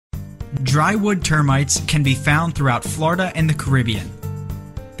Drywood termites can be found throughout Florida and the Caribbean.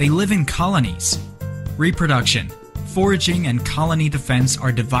 They live in colonies. Reproduction, foraging, and colony defense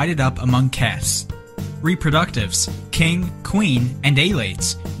are divided up among castes. Reproductives, king, queen, and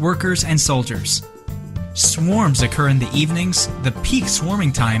alates, workers, and soldiers. Swarms occur in the evenings. The peak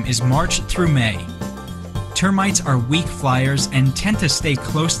swarming time is March through May. Termites are weak flyers and tend to stay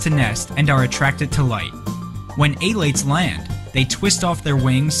close to nest and are attracted to light. When alates land, they twist off their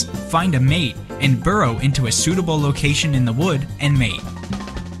wings, find a mate, and burrow into a suitable location in the wood and mate.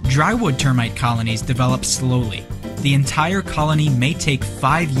 Drywood termite colonies develop slowly. The entire colony may take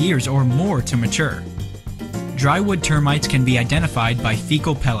 5 years or more to mature. Drywood termites can be identified by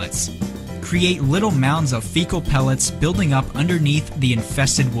fecal pellets. Create little mounds of fecal pellets building up underneath the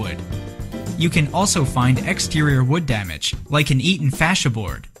infested wood. You can also find exterior wood damage, like an eaten fascia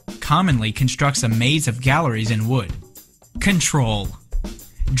board. Commonly constructs a maze of galleries in wood. Control.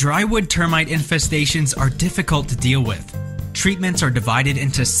 Drywood termite infestations are difficult to deal with. Treatments are divided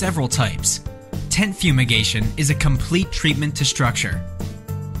into several types. Tent fumigation is a complete treatment to structure.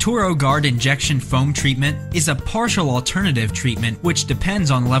 Toro guard injection foam treatment is a partial alternative treatment which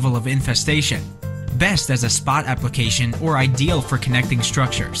depends on level of infestation. Best as a spot application or ideal for connecting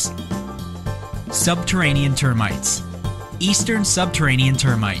structures. Subterranean termites. Eastern subterranean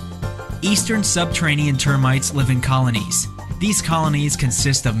termite. Eastern subterranean termites live in colonies. These colonies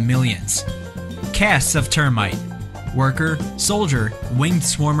consist of millions. Castes of termite. Worker, soldier, winged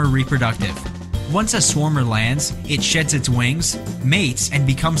swarmer, reproductive. Once a swarmer lands, it sheds its wings, mates, and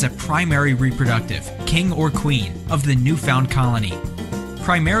becomes a primary reproductive, king or queen, of the newfound colony.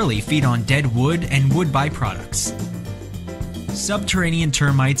 Primarily feed on dead wood and wood byproducts. Subterranean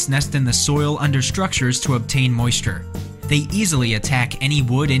termites nest in the soil under structures to obtain moisture. They easily attack any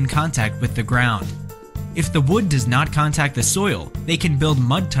wood in contact with the ground. If the wood does not contact the soil, they can build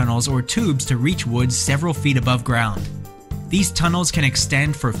mud tunnels or tubes to reach wood several feet above ground. These tunnels can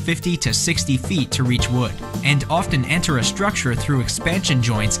extend for 50 to 60 feet to reach wood, and often enter a structure through expansion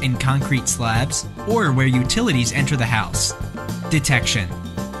joints in concrete slabs or where utilities enter the house. Detection.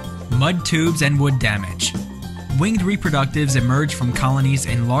 Mud tubes and wood damage. Winged reproductives emerge from colonies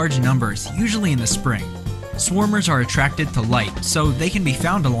in large numbers, usually in the spring. Swarmers are attracted to light, so they can be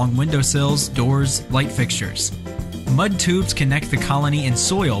found along windowsills, doors, light fixtures. Mud tubes connect the colony and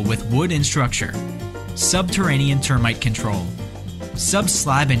soil with wood and structure. Subterranean termite control.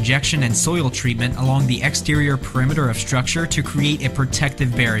 Sub-slab injection and soil treatment along the exterior perimeter of structure to create a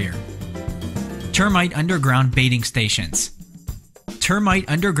protective barrier. Termite underground baiting stations. Termite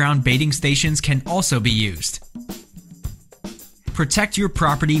underground baiting stations can also be used. Protect your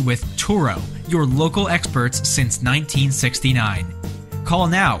property with Toro, your local experts since 1969. Call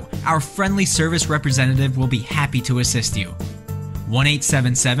now. Our friendly service representative will be happy to assist you.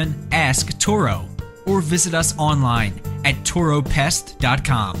 1-877-ASK-TORO or visit us online at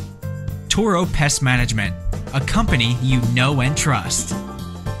toropest.com. Toro Pest Management, a company you know and trust.